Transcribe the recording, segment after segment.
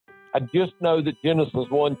I just know that Genesis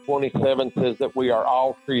 1:27 says that we are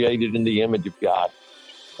all created in the image of God.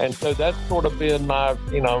 And so that's sort of been my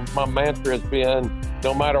mantra has been,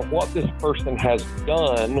 no matter what this person has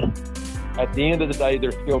done, at the end of the day,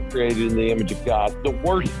 they're still created in the image of God. The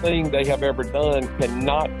worst thing they have ever done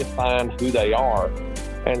cannot define who they are.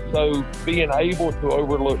 And so being able to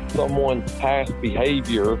overlook someone's past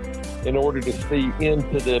behavior in order to see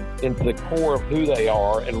into the core of who they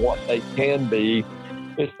are and what they can be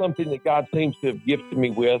is something that God seems to have gifted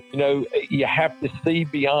me with. You have to see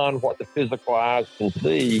beyond what the physical eyes can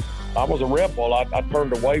see. I was a rebel. I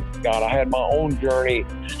turned away from God. I had my own journey,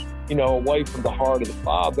 away from the heart of the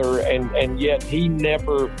Father, and yet He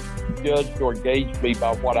never judged or gauged me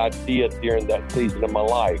by what I did during that season of my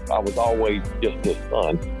life. I was always just His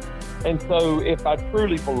son. And so if I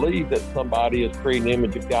truly believe that somebody is creating the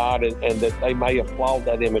image of God and that they may have flawed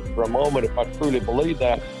that image for a moment, if I truly believe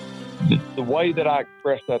that, the way that I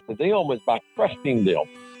express that to them is by trusting them.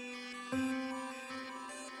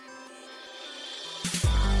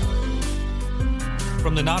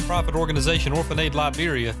 From the nonprofit organization Orphan Aid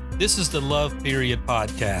Liberia, this is the Love Period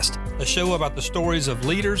podcast, a show about the stories of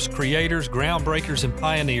leaders, creators, groundbreakers, and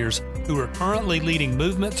pioneers who are currently leading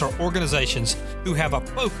movements or organizations who have a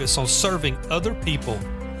focus on serving other people,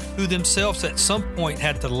 who themselves at some point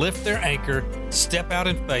had to lift their anchor, step out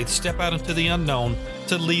in faith, step out into the unknown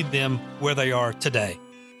to lead them where they are today.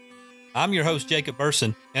 I'm your host, Jacob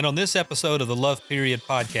Burson, and on this episode of the Love Period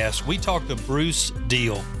podcast, we talk to Bruce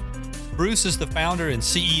Deel. Bruce is the founder and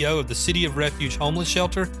CEO of the City of Refuge homeless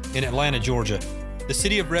shelter in Atlanta, Georgia. The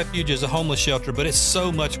City of Refuge is a homeless shelter, but it's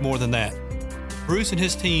so much more than that. Bruce and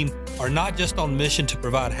his team are not just on mission to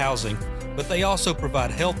provide housing, but they also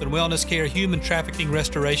provide health and wellness care, human trafficking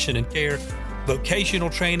restoration and care, vocational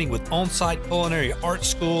training with on-site culinary art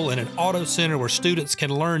school, and an auto center where students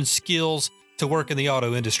can learn skills to work in the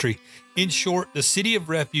auto industry. In short, the City of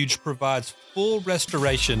Refuge provides full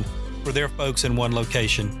restoration for their folks in one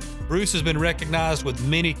location. Bruce has been recognized with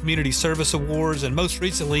many community service awards, and most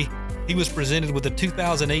recently, he was presented with the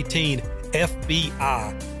 2018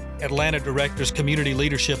 FBI Atlanta Directors Community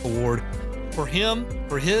Leadership Award for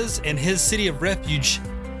his and his City of Refuge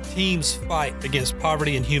team's fight against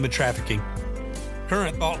poverty and human trafficking.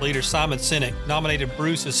 Current thought leader Simon Sinek nominated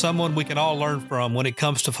Bruce as someone we can all learn from when it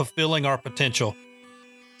comes to fulfilling our potential.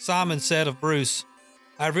 Simon said of Bruce,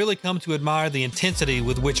 "I've really come to admire the intensity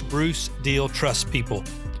with which Bruce Deel trusts people.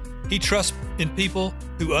 He trusts in people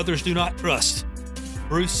who others do not trust.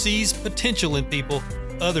 Bruce sees potential in people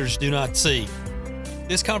others do not see."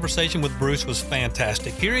 This conversation with Bruce was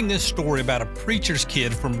fantastic. Hearing this story about a preacher's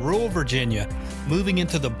kid from rural Virginia moving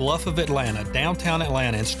into the Bluff of Atlanta, downtown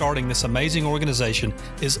Atlanta, and starting this amazing organization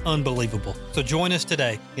is unbelievable. So join us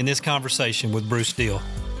today in this conversation with Bruce Deel.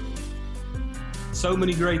 So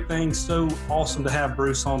many great things. So awesome to have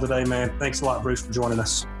Bruce on today, man. Thanks a lot, Bruce, for joining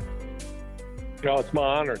us. It's my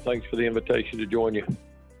honor. Thanks for the invitation to join you.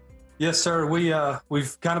 Yes, sir.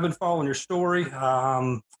 We've kind of been following your story.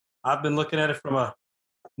 I've been looking at it from a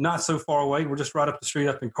not so far away. We're just right up the street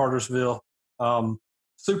up in Cartersville.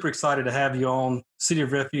 Super excited to have you on. City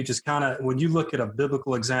of Refuge is kind of, when you look at a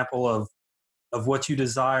biblical example of what you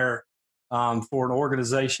desire for an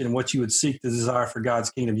organization and what you would seek to desire for God's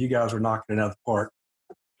kingdom, you guys are knocking it out of the park.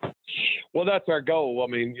 Well, that's our goal. I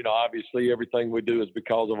mean, obviously everything we do is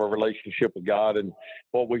because of our relationship with God and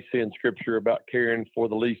what we see in Scripture about caring for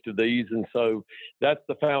the least of these. And so that's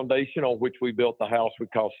the foundation on which we built the house we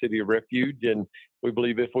call City of Refuge. And we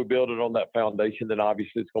believe if we build it on that foundation, then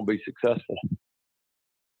obviously it's going to be successful.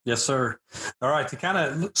 Yes, sir. All right. To kind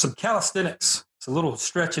of some calisthenics, it's a little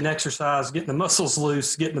stretching exercise, getting the muscles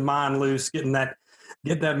loose, getting the mind loose, get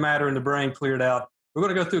that matter in the brain cleared out. We're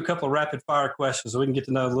going to go through a couple of rapid fire questions so we can get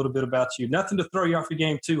to know a little bit about you. Nothing to throw you off your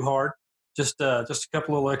game too hard. Just a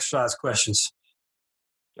couple little exercise questions.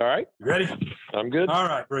 All right. You ready? I'm good. All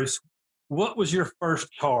right, Bruce. What was your first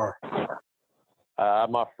car?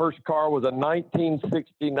 My first car was a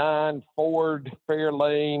 1969 Ford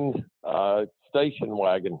Fairlane station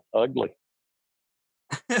wagon. Ugly.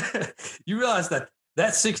 You realize that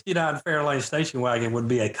 69 Fairlane station wagon would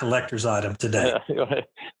be a collector's item today.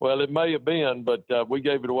 Well, it may have been, but we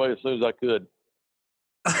gave it away as soon as I could.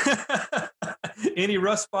 Any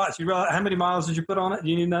rough spots? How many miles did you put on it? Do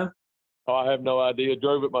you know? Oh, I have no idea.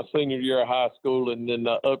 Drove it my senior year of high school and then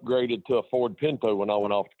upgraded to a Ford Pinto when I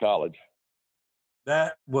went off to college.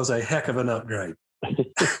 That was a heck of an upgrade.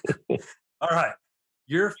 All right.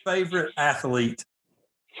 Your favorite athlete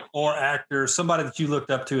or actor, somebody that you looked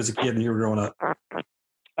up to as a kid when you were growing up?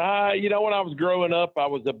 When I was growing up, I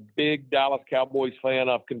was a big Dallas Cowboys fan.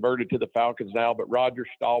 I've converted to the Falcons now, but Roger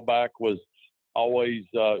Staubach was always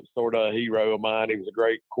sort of a hero of mine. He was a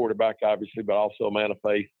great quarterback, obviously, but also a man of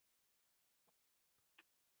faith.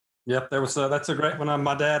 Yep, that's a great one.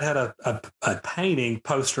 My dad had a painting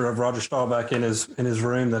poster of Roger Staubach in his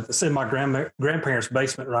room that's in my grandparents'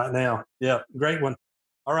 basement right now. Yeah, great one.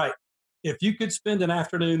 All right, if you could spend an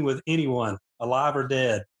afternoon with anyone, alive or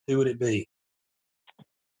dead, who would it be?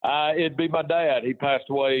 It'd be my dad. He passed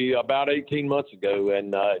away about 18 months ago,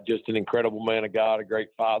 and just an incredible man of God, a great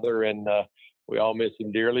father, and we all miss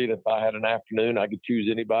him dearly. And if I had an afternoon, I could choose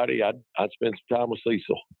anybody, I'd spend some time with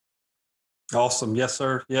Cecil. Awesome. Yes,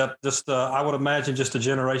 sir. Yep. Just I would imagine just a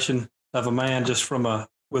generation of a man just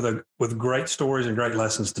with great stories and great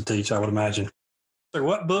lessons to teach, I would imagine. So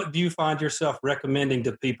what book do you find yourself recommending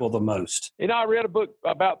to people the most? I read a book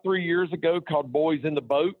about 3 years ago called Boys in the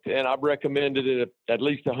Boat, and I've recommended it at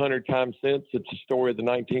least 100 times since. It's a story of the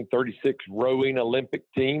 1936 rowing Olympic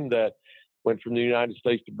team that went from the United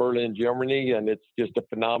States to Berlin, Germany, and it's just a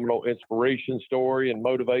phenomenal inspiration story and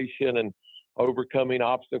motivation and overcoming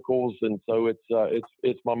obstacles. And so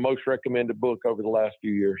it's my most recommended book over the last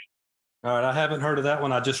few years. All right. I haven't heard of that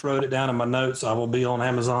one. I just wrote it down in my notes. I will be on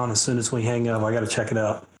Amazon as soon as we hang up. I got to check it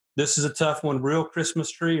out. This is a tough one. Real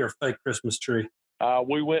Christmas tree or fake Christmas tree?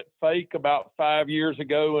 We went fake about 5 years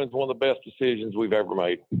ago, and it's one of the best decisions we've ever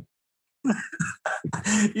made.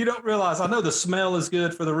 You don't realize, I know the smell is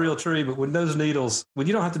good for the real tree, but when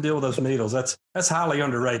you don't have to deal with those needles, that's highly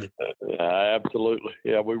underrated. Absolutely.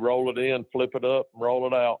 Yeah, we roll it in, flip it up, and roll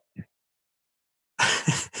it out.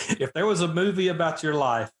 If there was a movie about your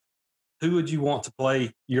life, who would you want to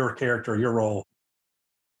play your character, your role?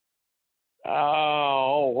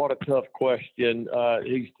 Oh, what a tough question.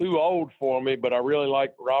 He's too old for me, but I really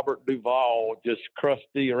like Robert Duvall, just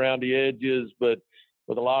crusty around the edges, but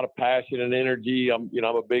with a lot of passion and energy. I'm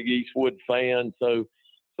a big Eastwood fan, so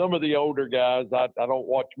some of the older guys, I don't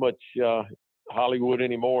watch much Hollywood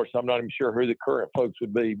anymore, so I'm not even sure who the current folks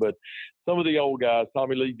would be, but some of the old guys,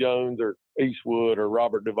 Tommy Lee Jones or Eastwood or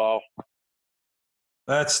Robert Duvall.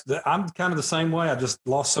 I'm kind of the same way. I just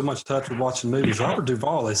lost so much touch with watching movies. Robert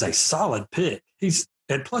Duvall is a solid pick.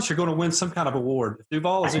 And plus you're going to win some kind of award. If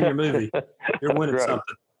Duvall is in your movie, you're winning right.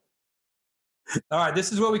 something. All right,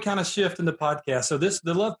 this is where we kind of shift in the podcast. So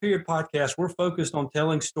the Love Period podcast, we're focused on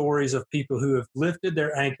telling stories of people who have lifted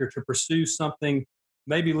their anchor to pursue something,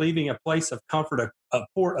 maybe leaving a place of comfort, a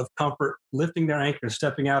port of comfort, lifting their anchor and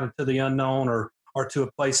stepping out into the unknown or to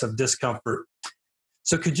a place of discomfort.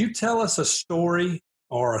 So could you tell us a story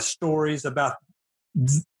or stories about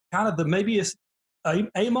kind of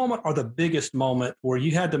a moment or the biggest moment where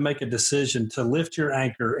you had to make a decision to lift your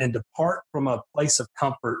anchor and depart from a place of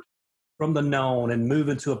comfort, from the known, and move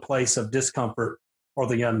into a place of discomfort or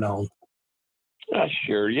the unknown?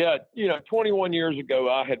 Sure. Yeah. 21 years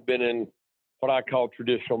ago, I had been in what I call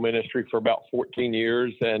traditional ministry for about 14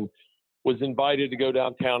 years and was invited to go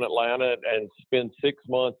downtown Atlanta and spend 6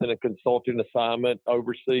 months in a consulting assignment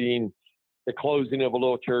overseeing the closing of a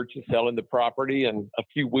little church and selling the property. And a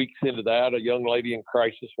few weeks into that, a young lady in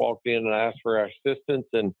crisis walked in and asked for our assistance.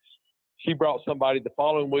 And she brought somebody the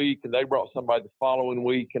following week, and they brought somebody the following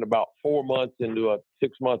week. And about 4 months into a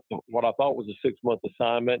 6 month, what I thought was a 6 month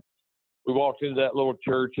assignment, we walked into that little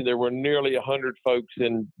church, and there were nearly 100 folks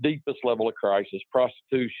in deepest level of crisis: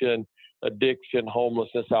 prostitution, addiction,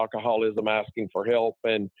 homelessness, alcoholism, asking for help.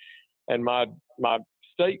 And my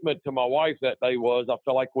statement to my wife that day was, I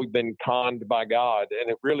felt like we've been conned by God.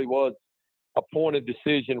 And it really was a point of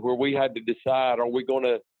decision where we had to decide, are we going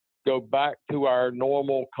to go back to our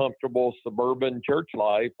normal, comfortable suburban church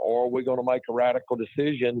life, or are we going to make a radical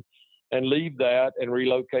decision and leave that and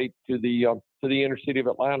relocate to the inner city of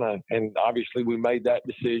Atlanta? And obviously we made that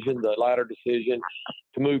decision, the latter decision,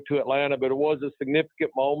 to move to Atlanta. But it was a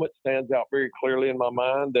significant moment, stands out very clearly in my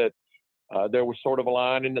mind that there was sort of a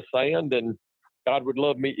line in the sand, and God would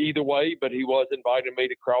love me either way, but he was inviting me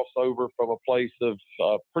to cross over from a place of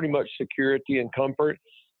pretty much security and comfort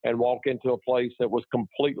and walk into a place that was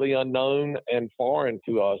completely unknown and foreign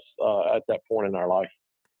to us at that point in our life.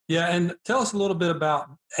 Yeah, and tell us a little bit about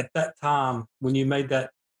at that time when you made that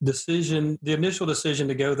decision, the initial decision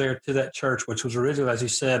to go there to that church, which was originally, as you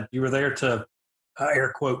said, you were there to,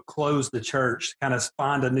 air quote, close the church, kind of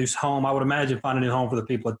find a new home. I would imagine find a new home for the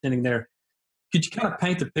people attending there. Could you kind of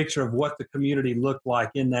paint the picture of what the community looked like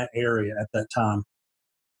in that area at that time?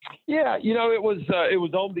 Yeah, it was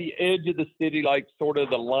on the edge of the city, like sort of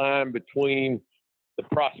the line between the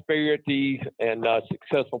prosperity and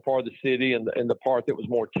successful part of the city and the part that was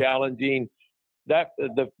more challenging. That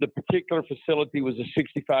the particular facility was a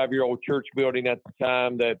 65-year-old church building at the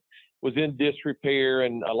time that was in disrepair,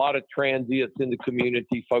 and a lot of transients in the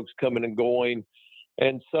community, folks coming and going.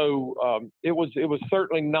 And so it was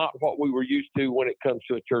certainly not what we were used to when it comes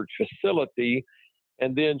to a church facility.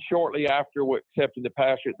 And then shortly after accepting the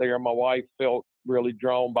pastorate there, my wife felt really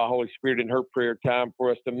drawn by Holy Spirit in her prayer time for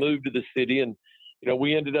us to move to the city. And,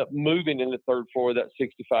 we ended up moving in the third floor of that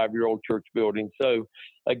 65-year-old church building. So,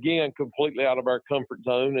 again, completely out of our comfort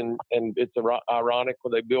zone. And it's ironic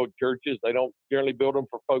when they build churches, they don't generally build them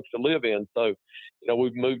for folks to live in. So,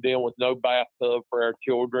 we've moved in with no bathtub for our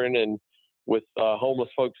children and with homeless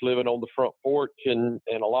folks living on the front porch and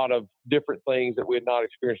a lot of different things that we had not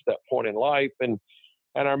experienced at that point in life. And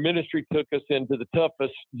our ministry took us into the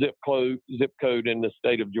toughest zip code in the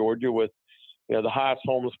state of Georgia with, the highest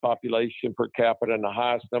homeless population per capita and the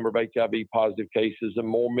highest number of HIV positive cases and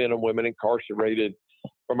more men and women incarcerated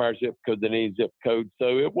from our zip code than any zip code.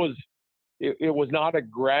 So it was not a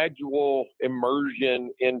gradual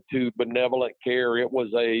immersion into benevolent care. It was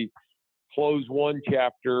a close one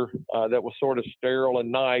chapter that was sort of sterile and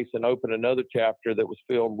nice and open another chapter that was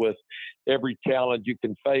filled with every challenge you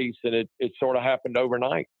can face. And it sort of happened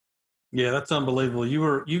overnight. Yeah, that's unbelievable.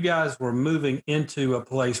 You guys were moving into a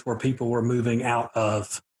place where people were moving out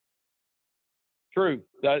of. True.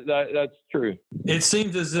 That's true. It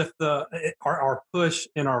seems as if our push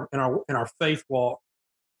in our faith walk,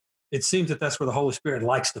 it seems that that's where the Holy Spirit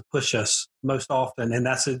likes to push us most often, and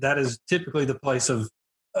that is typically the place of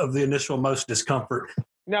the initial most discomfort.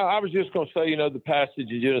 Now, I was just going to say, the passage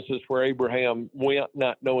in Genesis where Abraham went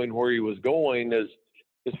not knowing where he was going is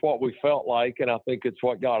what we felt like, and I think it's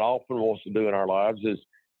what God often wants to do in our lives is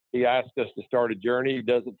he asks us to start a journey. He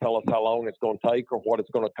doesn't tell us how long it's going to take or what it's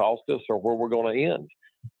going to cost us or where we're going to end.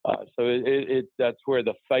 So that's where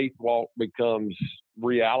the faith walk becomes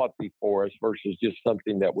reality for us versus just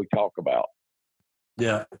something that we talk about.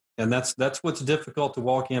 Yeah, and that's what's difficult to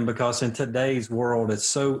walk in because in today's world,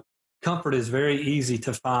 comfort is very easy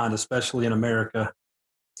to find, especially in America,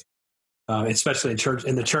 especially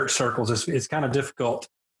in the church circles. It's kind of difficult.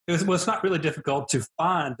 It's not really difficult to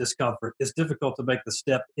find discomfort. It's difficult to make the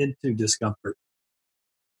step into discomfort.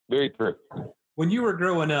 Very true. When you were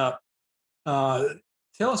growing up,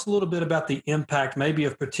 tell us a little bit about the impact maybe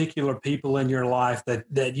of particular people in your life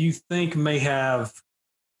that you think may have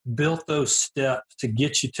built those steps to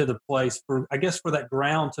get you to the place for that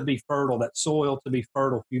ground to be fertile, that soil to be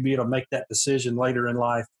fertile, for you to be able to make that decision later in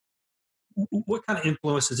life. What kind of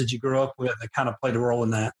influences did you grow up with that kind of played a role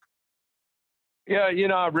in that? Yeah,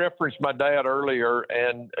 I referenced my dad earlier,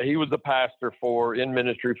 and he was a pastor in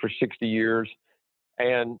ministry for 60 years.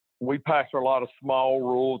 And we pastor a lot of small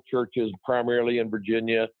rural churches, primarily in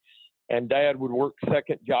Virginia. And Dad would work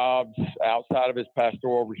second jobs outside of his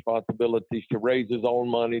pastoral responsibilities to raise his own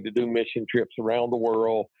money to do mission trips around the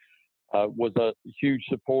world. Was a huge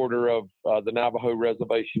supporter of the Navajo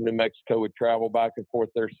Reservation in New Mexico. Would travel back and forth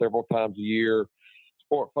there several times a year,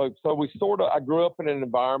 support folks. So I grew up in an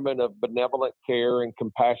environment of benevolent care and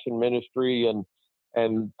compassion ministry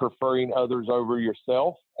and preferring others over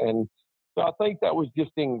yourself. And so I think that was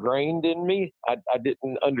just ingrained in me. I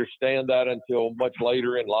didn't understand that until much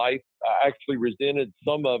later in life. I actually resented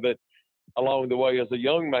some of it along the way as a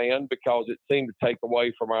young man because it seemed to take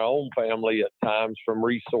away from our own family at times from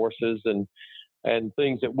resources and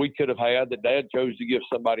things that we could have had that Dad chose to give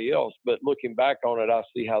somebody else. But looking back on it, I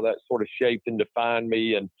see how that sort of shaped and defined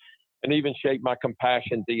me and even shaped my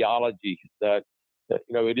compassion theology that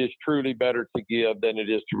it is truly better to give than it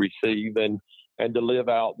is to receive and to live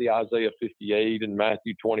out the Isaiah 58 and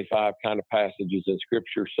Matthew 25 kind of passages in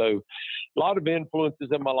Scripture. So a lot of influences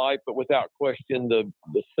in my life, but without question, the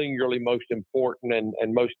singularly most important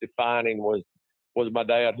and most defining was my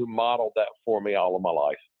dad, who modeled that for me all of my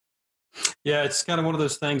life. Yeah, it's kind of one of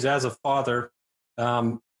those things as a father,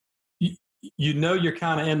 you're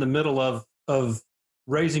kind of in the middle of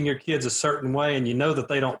raising your kids a certain way, and you know that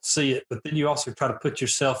they don't see it, but then you also try to put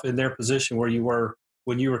yourself in their position where you were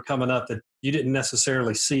when you were coming up, that you didn't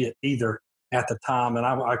necessarily see it either at the time. And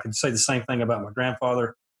I could say the same thing about my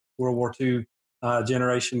grandfather, World War II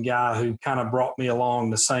generation guy who kind of brought me along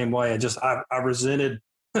the same way. I resented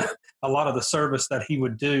a lot of the service that he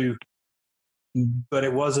would do, but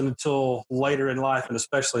it wasn't until later in life, and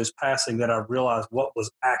especially his passing, that I realized what was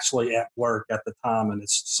actually at work at the time. And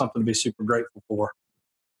it's something to be super grateful for.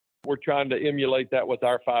 We're trying to emulate that with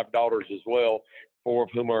our 5 daughters as well, 4 of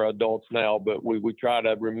whom are adults now, but we try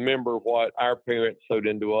to remember what our parents sowed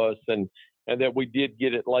into us and that we did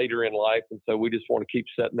get it later in life. And so we just want to keep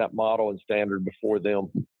setting that model and standard before them.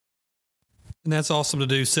 And that's awesome to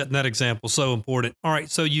do, setting that example. So important. All right.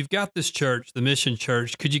 So you've got this church, the Mission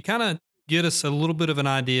Church. Could you kind of get us a little bit of an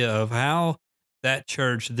idea of how that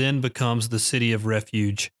church then becomes the City of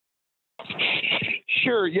Refuge?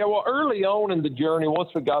 Sure. Yeah. Well, early on in the journey, once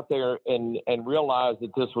we got there and realized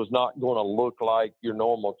that this was not going to look like your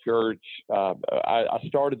normal church, I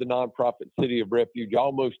started the nonprofit City of Refuge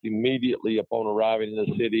almost immediately upon arriving in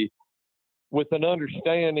the city, with an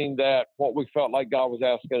understanding that what we felt like God was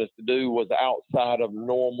asking us to do was outside of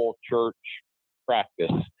normal church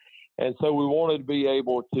practice. And so we wanted to be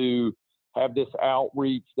able to have this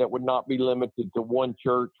outreach that would not be limited to one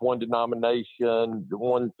church, one denomination,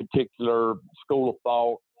 one particular school of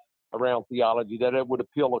thought around theology, that it would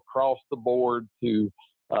appeal across the board to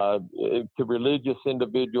religious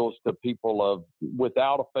individuals, to people of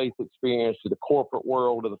without a faith experience, to the corporate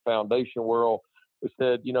world, to the foundation world. We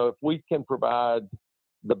said, if we can provide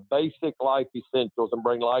the basic life essentials and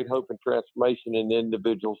bring light, hope, and transformation in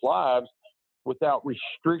individuals' lives without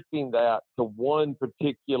restricting that to one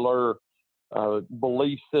particular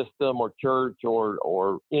belief system or church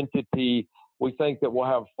or entity, we think that we'll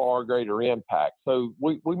have far greater impact. So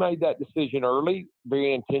we made that decision early,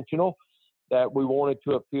 very intentional, that we wanted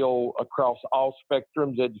to appeal across all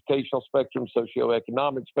spectrums, educational spectrums,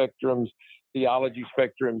 socioeconomic spectrums, theology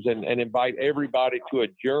spectrums, and invite everybody to a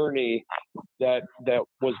journey that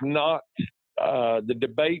was not, the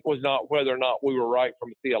debate was not whether or not we were right from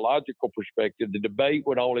a theological perspective. The debate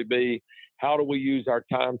would only be, how do we use our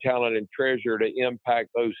time, talent, and treasure to impact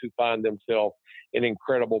those who find themselves in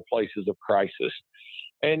incredible places of crisis?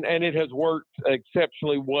 And it has worked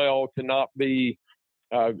exceptionally well to not be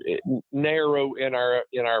narrow in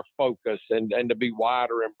our focus and to be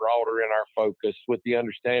wider and broader in our focus, with the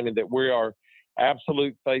understanding that we are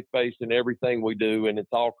absolute faith-based in everything we do, and it's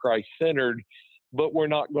all Christ-centered. But we're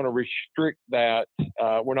not going to restrict that.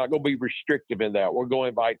 We're not going to be restrictive in that. We're going to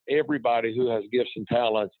invite everybody who has gifts and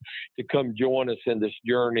talents to come join us in this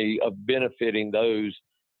journey of benefiting those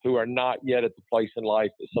who are not yet at the place in life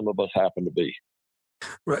that some of us happen to be.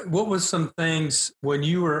 Right. What was some things when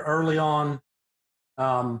you were early on?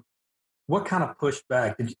 What kind of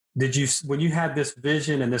pushback did you when you had this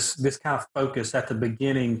vision and this kind of focus at the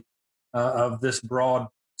beginning of this broad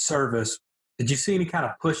service? Did you see any kind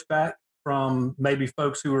of pushback from maybe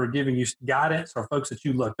folks who were giving you guidance, or folks that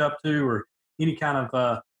you looked up to, or any kind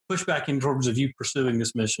of pushback in terms of you pursuing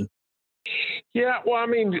this mission? Yeah, well, I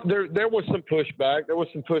mean, there was some pushback. There was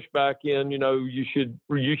some pushback in, you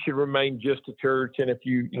should remain just a church, and if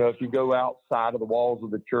you go outside of the walls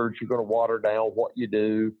of the church, you're going to water down what you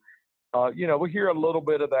do. We hear a little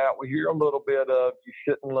bit of that. We hear a little bit of, you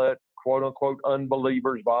shouldn't let quote unquote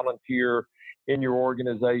unbelievers volunteer in your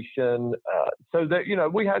organization. So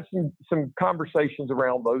that, we had some conversations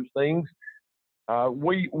around those things.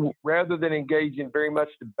 We, rather than engage in very much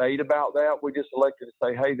debate about that, we just elected to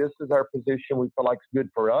say, hey, this is our position. We feel like it's good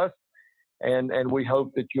for us. And we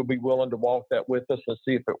hope that you'll be willing to walk that with us and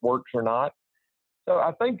see if it works or not. So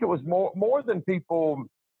I think it was more than people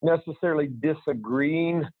necessarily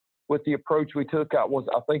disagreeing with the approach we took. I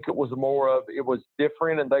think it was more of, it was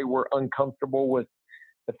different, and they were uncomfortable with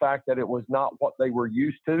the fact that it was not what they were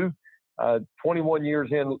used to. 21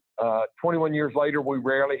 years later, we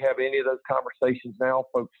rarely have any of those conversations now.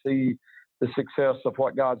 Folks see the success of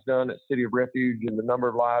what God's done at City of Refuge and the number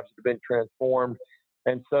of lives that have been transformed.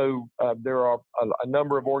 And so there are a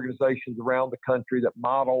number of organizations around the country that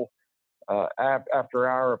model after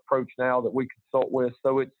our approach now that we consult with.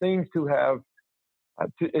 So it seems to have,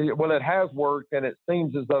 it has worked, and it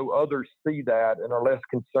seems as though others see that and are less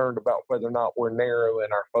concerned about whether or not we're narrow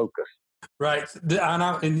in our focus. Right.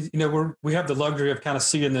 We have the luxury of kind of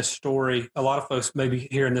seeing this story. A lot of folks may be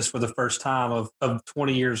hearing this for the first time of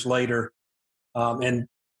 20 years later. And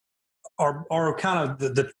our kind of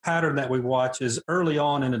the pattern that we watch is early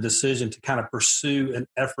on in a decision to kind of pursue an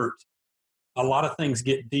effort. A lot of things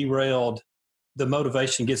get derailed. The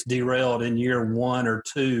motivation gets derailed in year 1 or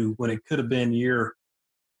 2 when it could have been year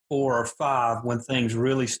 4 or 5 when things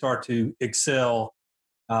really start to excel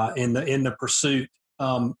in the pursuit.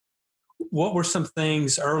 What were some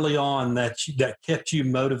things early on that kept you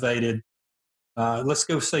motivated? Let's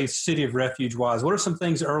go say City of Refuge wise. What are some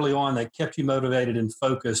things early on that kept you motivated and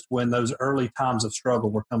focused when those early times of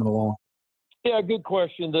struggle were coming along? Yeah, good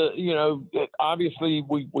question. Obviously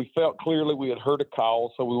we felt clearly we had heard a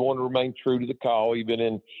call, so we wanted to remain true to the call, even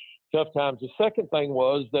in tough times. The second thing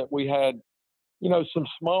was that we had, some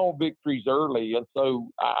small victories early. And so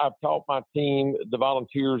I've taught my team, the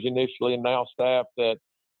volunteers initially and now staff, that,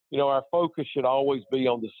 our focus should always be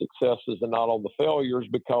on the successes and not on the failures,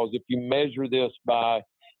 because if you measure this by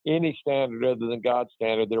any standard other than God's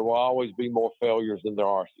standard, there will always be more failures than there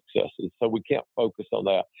are successes. So we can't focus on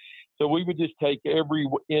that. So we would just take every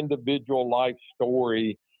individual life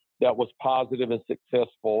story that was positive and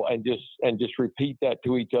successful, and just repeat that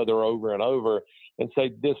to each other over and over and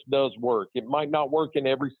say, this does work. It might not work in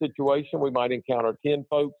every situation. We might encounter 10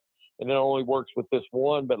 folks and it only works with this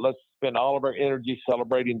one, but let's spend all of our energy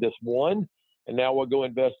celebrating this one. And now we'll go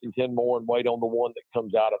invest in 10 more and wait on the one that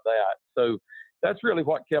comes out of that. So that's really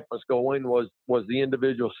what kept us going was the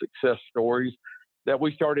individual success stories that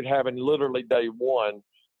we started having literally day one.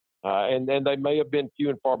 And then they may have been few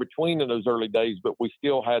and far between in those early days, but we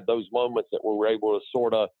still had those moments that we were able to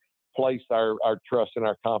sort of place our trust and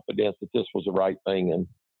our confidence that this was the right thing. And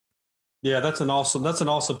yeah, that's an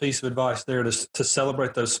awesome piece of advice there to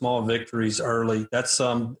celebrate those small victories early. That's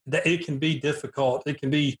it can be difficult. It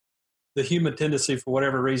can be the human tendency for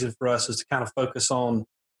whatever reason for us is to kind of focus on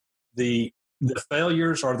the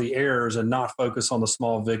failures or the errors and not focus on the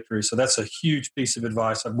small victories. So that's a huge piece of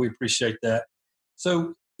advice. We appreciate that.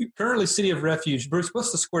 So currently, City of Refuge, Bruce,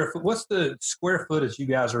 what's the square footage you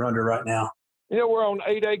guys are under right now? We're on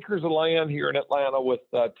 8 acres of land here in Atlanta with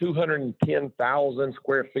 210,000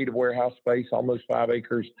 square feet of warehouse space, almost 5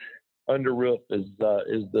 acres under roof is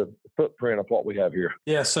the footprint of what we have here.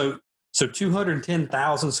 Yeah, so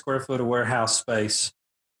 210,000 square foot of warehouse space.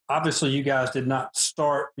 Obviously, you guys did not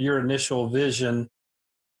start, your initial vision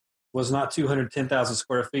was not 210,000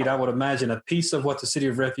 square feet. I would imagine a piece of what the City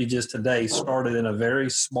of Refuge is today started in a very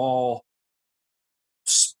small,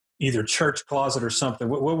 either church closet or something.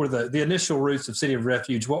 What were the initial roots of City of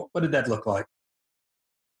Refuge? What did that look like?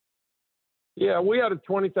 Yeah, we had a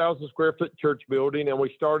 20,000 square foot church building, and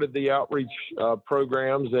we started the outreach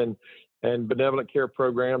programs and benevolent care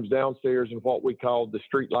programs downstairs in what we called the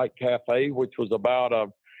Streetlight Cafe, which was about a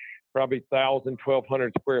probably 1,000,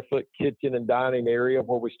 1,200 square foot kitchen and dining area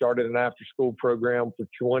where we started an after school program for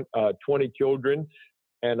 20 children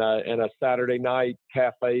and a Saturday night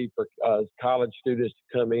cafe for college students to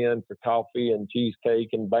come in for coffee and cheesecake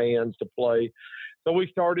and bands to play. So we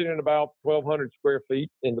started in about 1,200 square feet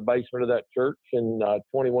in the basement of that church. And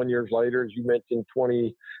 21 years later, as you mentioned,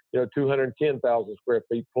 210,000 square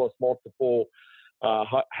feet plus multiple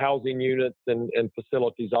housing units and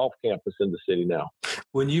facilities off campus in the city now.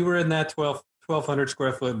 When you were in that 1,200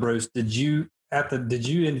 square foot, Bruce, did you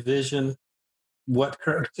envision what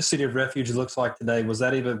the City of Refuge looks like today? Was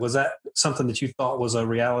that something that you thought was a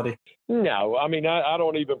reality? No, I mean, I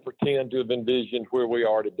don't even pretend to have envisioned where we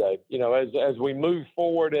are today. As we move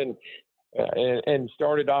forward and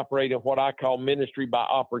started operating what I call ministry by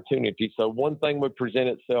opportunity. So one thing would present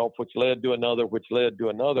itself, which led to another, which led to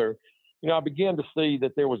another. I began to see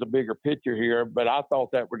that there was a bigger picture here, but I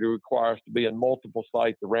thought that would require us to be in multiple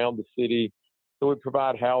sites around the city. So we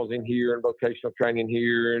provide housing here and vocational training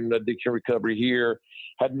here and addiction recovery here.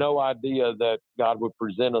 Had no idea that God would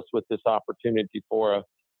present us with this opportunity for a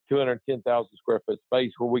 210,000 square foot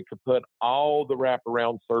space where we could put all the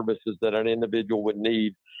wraparound services that an individual would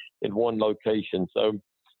need in one location. So,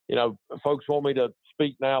 folks want me to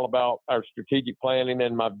speak now about our strategic planning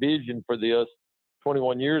and my vision for this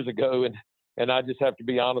 21 years ago. And I just have to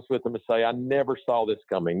be honest with them and say, I never saw this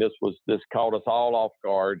coming. This caught us all off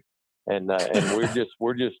guard. And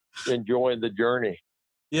we're just enjoying the journey.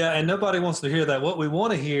 Yeah, and nobody wants to hear that. What we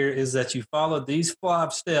want to hear is that you followed these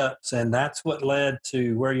 5 steps, and that's what led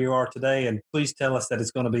to where you are today. And please tell us that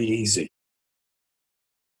it's going to be easy.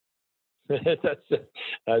 That's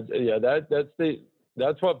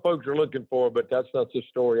what folks are looking for, but that's not the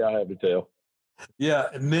story I have to tell. Yeah,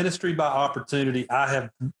 ministry by opportunity. I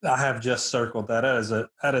have just circled that.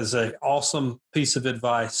 That is a awesome piece of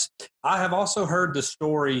advice. I have also heard the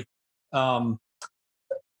story of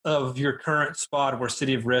your current spot where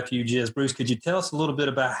City of Refuge is. Bruce, could you tell us a little bit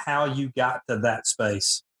about how you got to that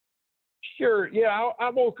space? Sure. Yeah, I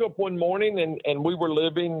woke up one morning and we were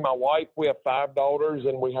living, my wife, we have 5 daughters,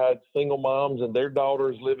 and we had single moms and their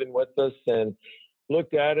daughters living with us, and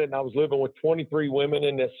looked at it, and I was living with 23 women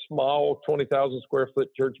in this small 20,000 square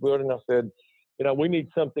foot church building. I said, we need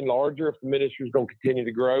something larger if the ministry is going to continue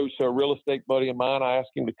to grow. So a real estate buddy of mine, I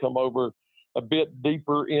asked him to come over a bit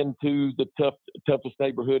deeper into the toughest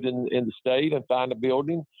neighborhood in the state and find a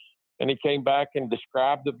building. And he came back and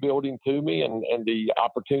described the building to me and the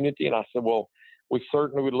opportunity. And I said, well, we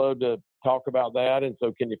certainly would love to talk about that. And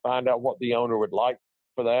so can you find out what the owner would like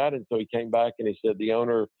for that? And so he came back and he said, the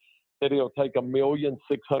owner said he'll take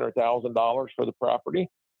 $1,600,000 for the property.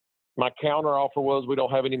 My counter offer was, we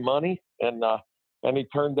don't have any money. And he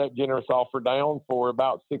turned that generous offer down for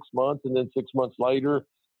about 6 months. And then 6 months later,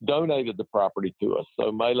 donated the property to us.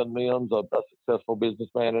 So Malin Mims, a successful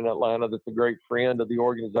businessman in Atlanta that's a great friend of the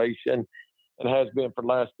organization and has been for the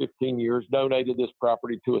last 15 years, donated this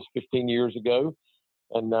property to us 15 years ago.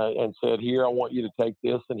 and said, here, I want you to take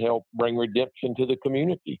this and help bring redemption to the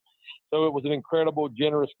community. So it was an incredible,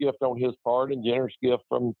 generous gift on his part and generous gift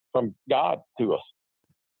from God to us.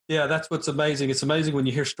 Yeah, that's what's amazing. It's amazing when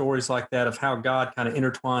you hear stories like that of how God kind of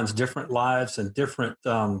intertwines different lives and different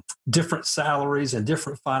salaries and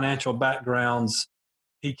different financial backgrounds.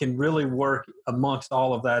 He can really work amongst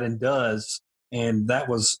all of that and does. And that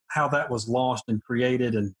was how that was launched and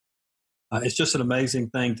created. And it's just an amazing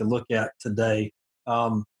thing to look at today.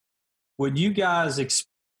 When you guys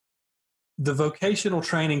the vocational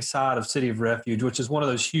training side of City of Refuge, which is one of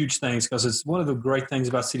those huge things, because it's one of the great things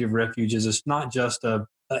about City of Refuge is it's not just a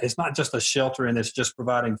shelter and it's just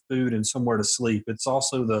providing food and somewhere to sleep. It's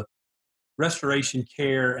also the restoration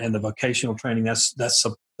care and the vocational training that's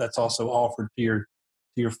also offered to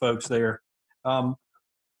your folks there.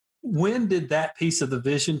 When did that piece of the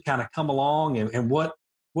vision kind of come along, and what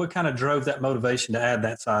kind of drove that motivation to add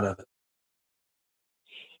that side of it?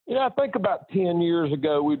 I think about 10 years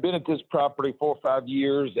ago, we'd been at this property 4 or 5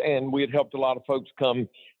 years, and we had helped a lot of folks come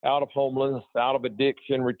out of homelessness, out of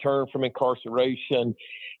addiction, return from incarceration.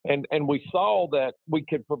 And we saw that we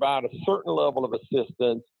could provide a certain level of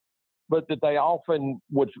assistance, but that they often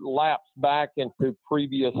would lapse back into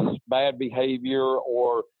previous bad behavior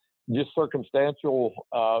or just circumstantial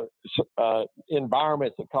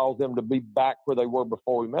environments that caused them to be back where they were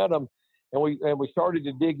before we met them. And we started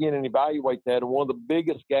to dig in and evaluate that. And one of the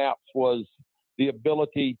biggest gaps was the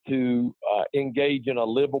ability to engage in a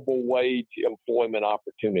livable wage employment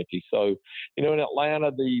opportunity. So, in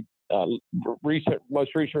Atlanta, the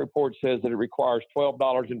most recent report says that it requires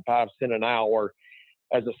 $12.05 an hour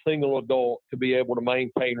as a single adult to be able to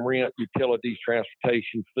maintain rent, utilities,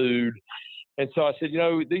 transportation, food. And so I said,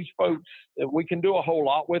 these folks, we can do a whole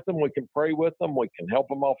lot with them. We can pray with them. We can help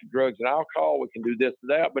them off of drugs and alcohol. We can do this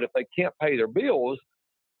and that. But if they can't pay their bills,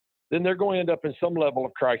 then they're going to end up in some level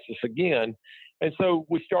of crisis again. And so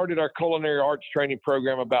we started our culinary arts training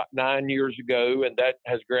program about 9 years ago, and that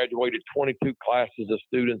has graduated 22 classes of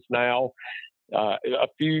students now.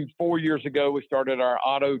 4 years ago, we started our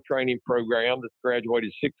auto training program that's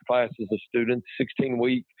graduated 6 classes of students,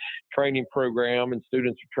 16-week training program, and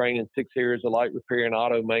students are trained in 6 areas of light repair and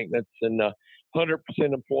auto maintenance, and 100%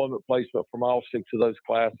 employment placement from all 6 of those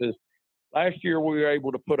classes. Last year, we were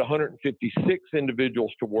able to put 156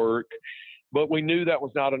 individuals to work, but we knew that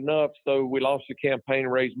was not enough, so we launched a campaign to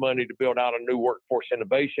raise money to build out a new workforce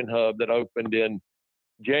innovation hub that opened in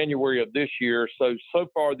January of this year. So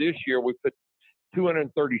far this year, we put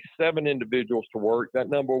 237 individuals to work. That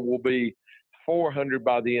number will be 400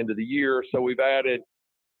 by the end of the year. So we've added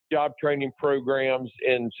job training programs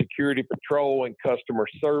in security patrol and customer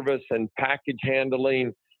service and package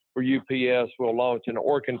handling for UPS. We'll launch an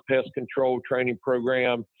organ pest control training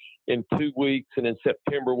program in 2 weeks. And in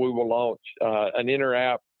September, we will launch an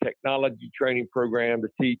inter-app technology training program to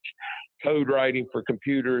teach code writing for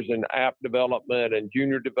computers and app development and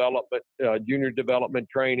junior development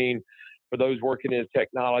training for those working in the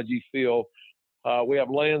technology field. We have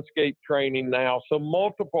landscape training now. So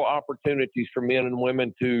multiple opportunities for men and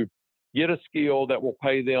women to get a skill that will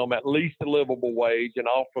pay them at least a livable wage and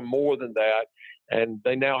often more than that. And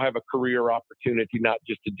they now have a career opportunity, not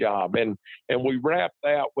just a job. And we wrap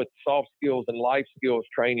that with soft skills and life skills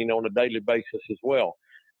training on a daily basis as well.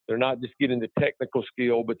 They're not just getting the technical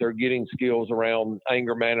skill, but they're getting skills around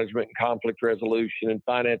anger management and conflict resolution and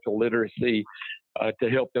financial literacy to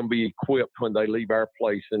help them be equipped when they leave our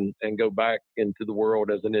place and go back into the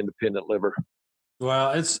world as an independent liver.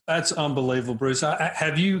 Well, that's unbelievable, Bruce.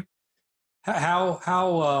 How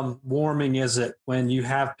warming is it when you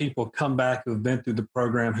have people come back who have been through the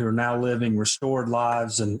program who are now living restored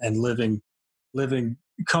lives and living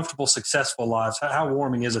comfortable, successful lives? How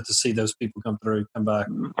warming is it to see those people come back?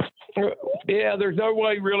 Yeah, there's no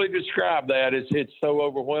way really to describe that. It's so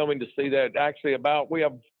overwhelming to see that. Actually, we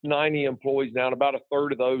have 90 employees now, and about a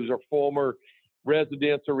third of those are former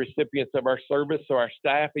residents or recipients of our service. So our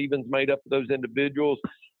staff even's made up of those individuals.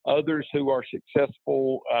 Others who are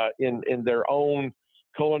successful in their own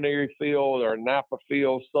culinary field or Napa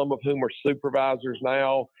field, some of whom are supervisors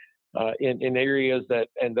now in areas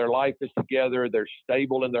and their life is together. They're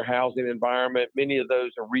stable in their housing environment. Many of those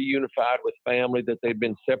are reunified with family that they've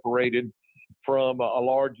been separated from. A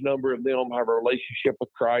large number of them have a relationship with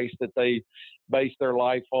Christ that they base their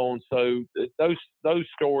life on. So those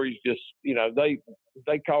stories just,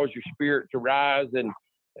 they cause your spirit to rise.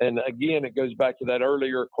 And again, it goes back to that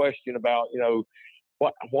earlier question about,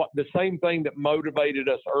 what the same thing that motivated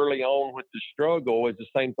us early on with the struggle is the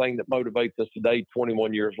same thing that motivates us today,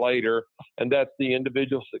 21 years later. And that's the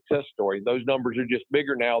individual success story. Those numbers are just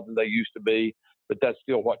bigger now than they used to be, but that's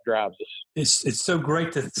still what drives us. It's so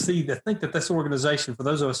great to see, to think that this organization, for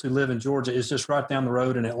those of us who live in Georgia, is just right down the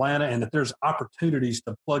road in Atlanta, and that there's opportunities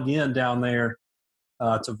to plug in down there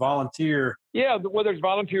to volunteer. Yeah, well, there's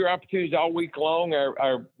volunteer opportunities all week long.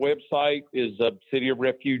 Our website is City of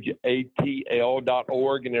Refuge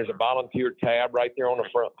ATL.org, and there's a volunteer tab right there on the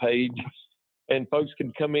front page. And folks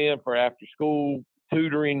can come in for after school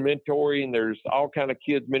tutoring, mentoring. There's all kind of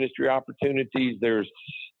kids ministry opportunities. There's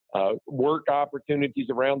work opportunities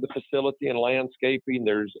around the facility and landscaping.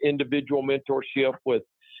 There's individual mentorship with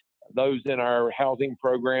those in our housing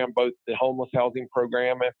program, both the homeless housing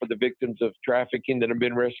program and for the victims of trafficking that have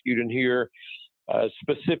been rescued in here.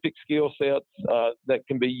 Specific skill sets that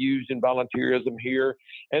can be used in volunteerism here,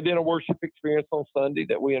 and then a worship experience on Sunday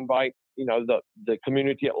that we invite, the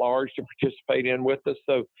community at large to participate in with us.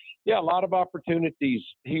 So, yeah, a lot of opportunities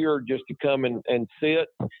here just to come and sit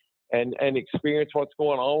and experience what's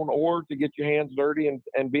going on, or to get your hands dirty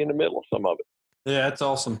and be in the middle of some of it. Yeah, that's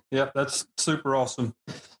awesome. Yep, that's super awesome.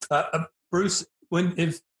 Bruce, with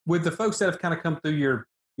the folks that have kind of come through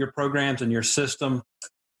your programs and your system,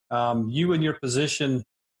 you and your position,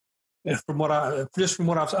 from what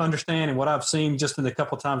I've understand and what I've seen just in the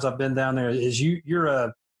couple of times I've been down there, is you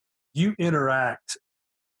interact.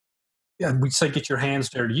 Yeah, we say get your hands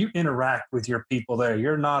dirty. You interact with your people there.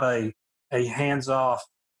 You're not a hands-off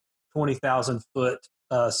 20,000-foot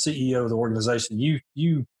CEO of the organization.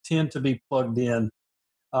 You tend to be plugged in.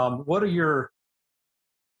 What are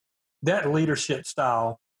that leadership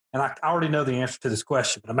style? And I already know the answer to this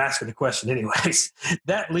question, but I'm asking the question anyways.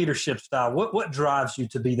 That leadership style, what drives you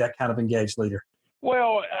to be that kind of engaged leader?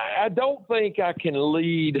 Well, I don't think I can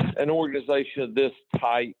lead an organization of this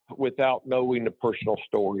type without knowing the personal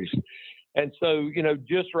stories. And so,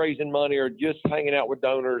 just raising money or just hanging out with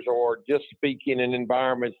donors or just speaking in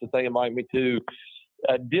environments that they invite me to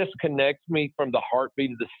disconnects me from the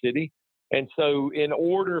heartbeat of the city. And so in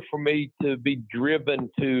order for me to be driven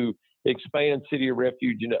to expand City of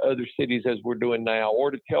Refuge into other cities as we're doing now, or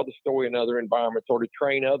to tell the story in other environments, or to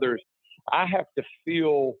train others, I have to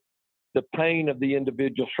feel the pain of the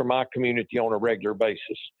individuals from my community on a regular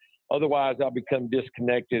basis. Otherwise, I become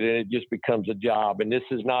disconnected and it just becomes a job. And this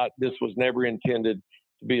was never intended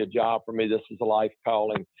to be a job for me. This is a life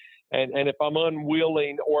calling. And if I'm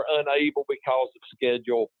unwilling or unable because of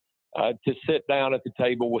schedule to sit down at the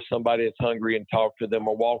table with somebody that's hungry and talk to them,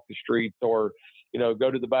 or walk the streets, or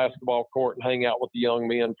go to the basketball court and hang out with the young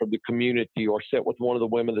men from the community, or sit with one of the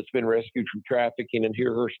women that's been rescued from trafficking and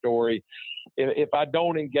hear her story. If I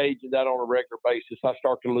don't engage in that on a regular basis, I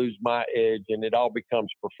start to lose my edge, and it all becomes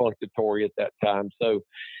perfunctory at that time. So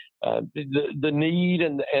the need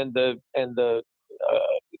and the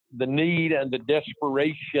need and the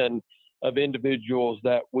desperation of individuals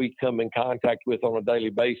that we come in contact with on a daily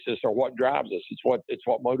basis are what drives us. It's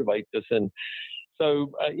what motivates us. And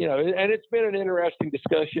so, and it's been an interesting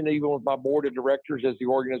discussion even with my board of directors as the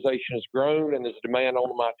organization has grown and as the demand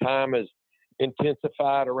on my time has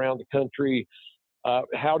intensified around the country.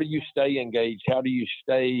 How do you stay engaged? How do you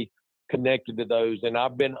stay connected to those? And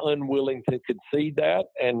I've been unwilling to concede that,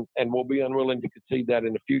 and will be unwilling to concede that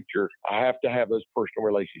in the future. I have to have those personal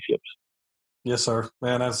relationships. Yes, sir.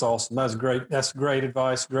 Man, that's awesome. That's great. That's great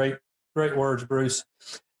advice. Great words, Bruce.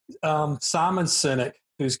 Simon Sinek,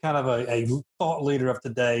 who's kind of a thought leader of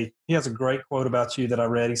today, he has a great quote about you that I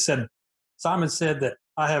read. Simon said that,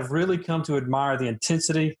 "I have really come to admire the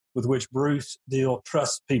intensity with which Bruce Deel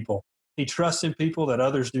trusts people. He trusts in people that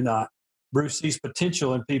others do not. Bruce sees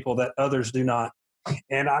potential in people that others do not."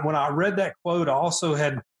 And when I read that quote, I also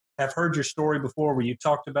have heard your story before, where you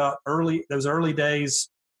talked about those early days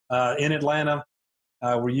in Atlanta,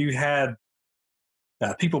 where you had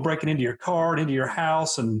people breaking into your car and into your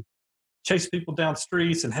house and chase people down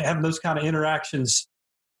streets and having those kind of interactions.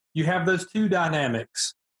 You have those two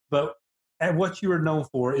dynamics, but what you are known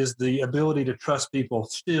for is the ability to trust people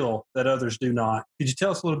still that others do not. Could you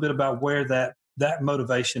tell us a little bit about where that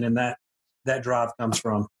motivation and that drive comes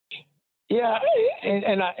from? Yeah,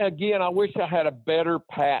 and I wish I had a better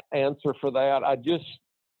pat answer for that. I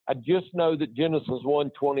just know that Genesis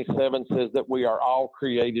 1:27 says that we are all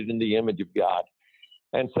created in the image of God.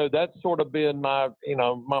 And so that's sort of been my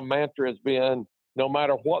mantra has been, no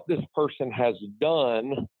matter what this person has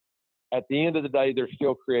done, at the end of the day, they're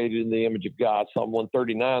still created in the image of God. Psalm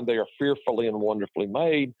 139, they are fearfully and wonderfully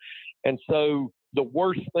made. And so the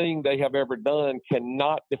worst thing they have ever done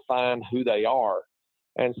cannot define who they are.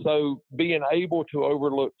 And so being able to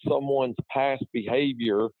overlook someone's past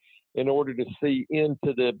behavior in order to see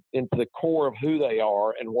into the core of who they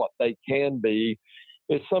are and what they can be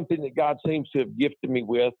is something that God seems to have gifted me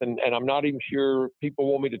with. And I'm not even sure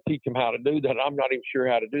people want me to teach them how to do that. I'm not even sure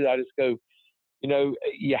how to do that. I just go,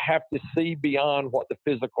 you have to see beyond what the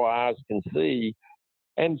physical eyes can see.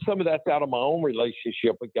 And some of that's out of my own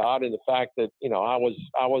relationship with God, and the fact that I was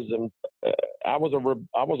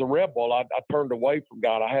a rebel. I turned away from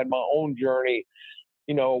God. I had my own journey,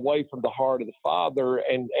 away from the heart of the Father,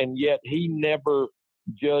 and yet He never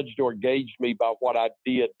judged or gauged me by what I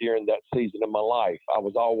did during that season of my life. I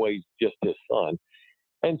was always just His son.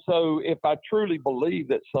 And so if I truly believe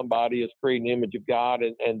that somebody is creating the image of God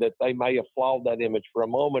and that they may have flawed that image for a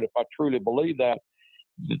moment, if I truly believe that,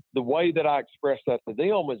 the way that I express that to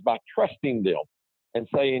them is by trusting them and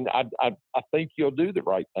saying, I think you'll do the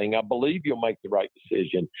right thing. I believe you'll make the right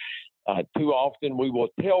decision. Too often we will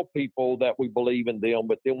tell people that we believe in them,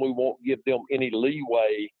 but then we won't give them any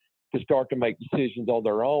leeway to start to make decisions on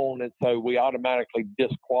their own. And so we automatically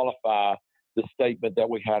disqualify the statement that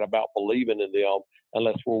we had about believing in them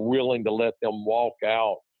unless we're willing to let them walk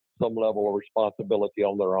out some level of responsibility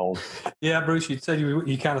on their own. Yeah, Bruce, you said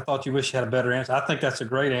you kind of thought you wish you had a better answer. I think that's a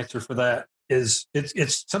great answer for that. It's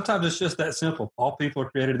sometimes it's just that simple. All people are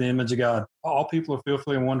created in the image of God. All people are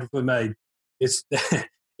fearfully and wonderfully made.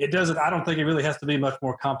 It doesn't. I don't think it really has to be much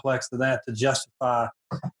more complex than that to justify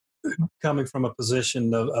coming from a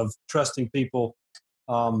position of trusting people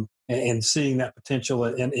and seeing that potential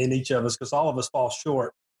in each of us, because all of us fall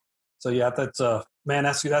short. So yeah,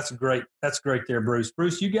 that's great. That's great there, Bruce.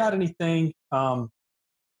 Bruce, you got anything currently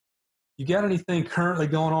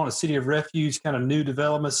going on at City of Refuge, kind of new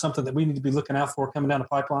developments, something that we need to be looking out for coming down the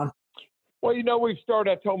pipeline? Well, we've started.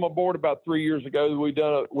 I told my board about 3 years ago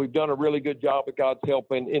that we've done a really good job with God's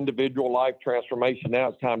help in individual life transformation. Now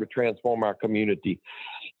it's time to transform our community.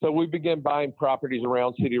 So we began buying properties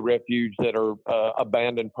around City of Refuge that are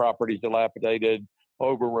abandoned properties, dilapidated,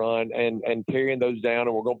 overrun, and tearing those down.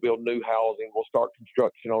 And we're going to build new housing. We'll start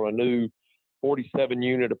construction on a new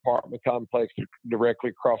 47-unit apartment complex directly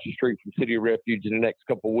across the street from City of Refuge in the next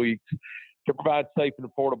couple of weeks, to provide safe and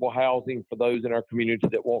affordable housing for those in our community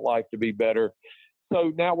that want life to be better.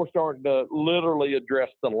 So now we're starting to literally address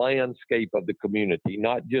the landscape of the community,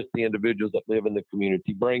 not just the individuals that live in the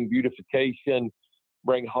community. Bring beautification,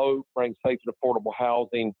 bring hope, bring safe and affordable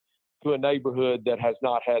housing to a neighborhood that has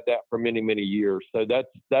not had that for many, many years. So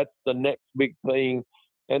that's the next big thing.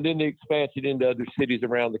 And then the expansion into other cities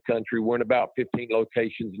around the country. We're in about 15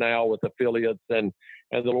 locations now with affiliates, and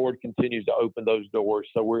the Lord continues to open those doors.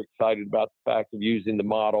 So we're excited about the fact of using the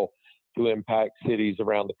model to impact cities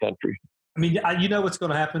around the country. I mean, you know what's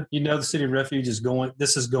going to happen. The City of Refuge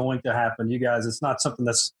this is going to happen. You guys, it's not something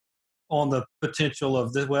that's on the potential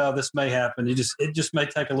of this. Well, this may happen. It just may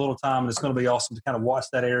take a little time, and it's going to be awesome to kind of watch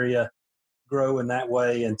that area grow in that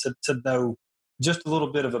way, and to know just a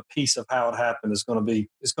little bit of a piece of how it happened is going to be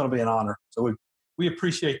an honor. So we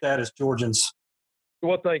appreciate that as Georgians.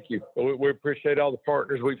 Well, thank you. We appreciate all the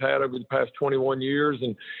partners we've had over the past 21 years,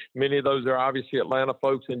 and many of those are obviously Atlanta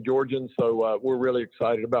folks and Georgians. So we're really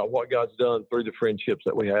excited about what God's done through the friendships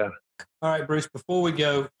that we have. All right, Bruce, before we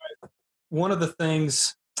go, one of the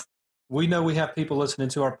things we know, we have people listening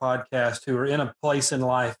to our podcast who are in a place in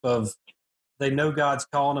life of, they know God's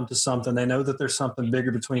calling them to something. They know that there's something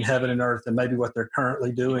bigger between heaven and earth than maybe what they're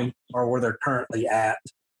currently doing or where they're currently at.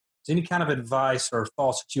 Is any kind of advice or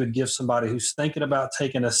thoughts that you would give somebody who's thinking about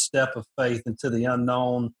taking a step of faith into the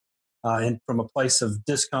unknown, and from a place of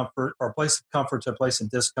discomfort, or a place of comfort to a place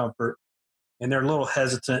of discomfort, and they're a little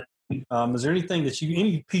hesitant? Is there anything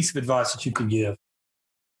any piece of advice that you could give?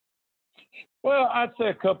 Well, I'd say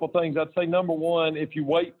a couple of things. I'd say, number one, if you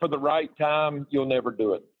wait for the right time, you'll never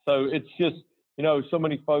do it. So it's just, so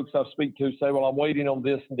many folks I speak to say, well, I'm waiting on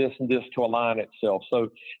this and this and this to align itself. So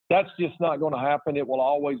that's just not going to happen. It will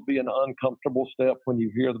always be an uncomfortable step when you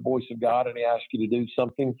hear the voice of God and He asks you to do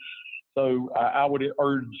something. So I would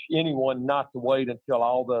urge anyone not to wait until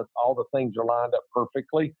all the things are lined up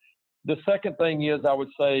perfectly. The second thing is, I would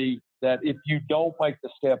say that if you don't make the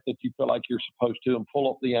step that you feel like you're supposed to and pull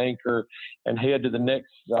up the anchor and head to the next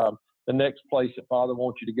place that Father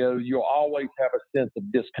wants you to go, you'll always have a sense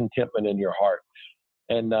of discontentment in your heart.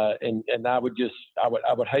 And I would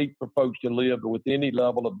hate for folks to live with any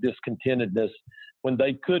level of discontentedness when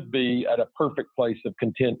they could be at a perfect place of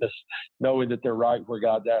contentness, knowing that they're right where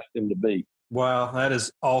God's asked them to be. Wow, that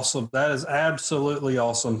is awesome. That is absolutely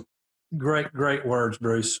awesome. Great words,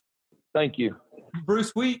 Bruce. Thank you.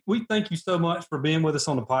 Bruce, we thank you so much for being with us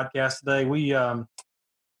on the podcast today. We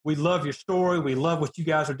love your story. We love what you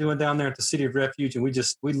guys are doing down there at the City of Refuge, and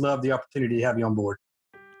we love the opportunity to have you on board.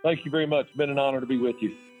 Thank you very much. It's been an honor to be with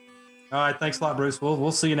you. All right. Thanks a lot, Bruce.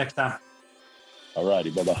 We'll see you next time. All righty.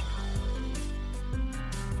 Bye-bye.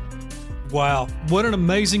 Wow, what an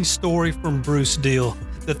amazing story from Bruce Deel.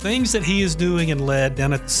 The things that he is doing and led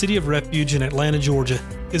down at the City of Refuge in Atlanta, Georgia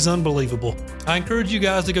is unbelievable. I encourage you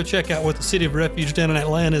guys to go check out what the City of Refuge down in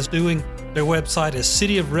Atlanta is doing. Their website is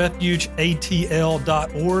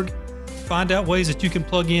cityofrefugeatl.org. Find out ways that you can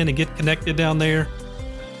plug in and get connected down there.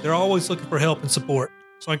 They're always looking for help and support.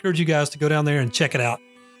 So I encourage you guys to go down there and check it out.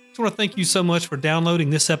 I just want to thank you so much for downloading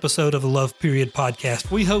this episode of the Love Period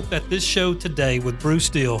podcast. We hope that this show today with Bruce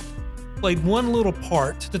Deel played one little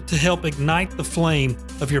part to help ignite the flame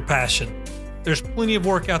of your passion. There's plenty of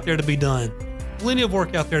work out there to be done.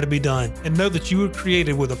 And know that you were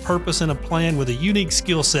created with a purpose and a plan with a unique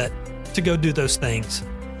skill set to go do those things.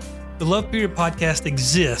 The Love Period podcast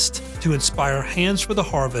exists to inspire hands for the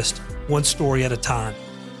harvest, one story at a time.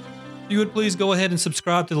 If you would please go ahead and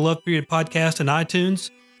subscribe to the Love Period podcast on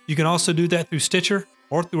iTunes. You can also do that through Stitcher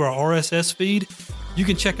or through our RSS feed. You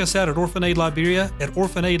can check us out at Orphan Aid Liberia at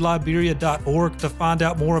orphanaidliberia.org to find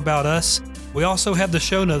out more about us. We also have the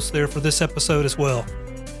show notes there for this episode as well.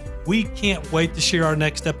 We can't wait to share our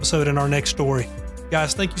next episode and our next story.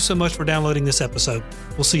 Guys, thank you so much for downloading this episode.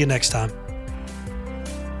 We'll see you next time.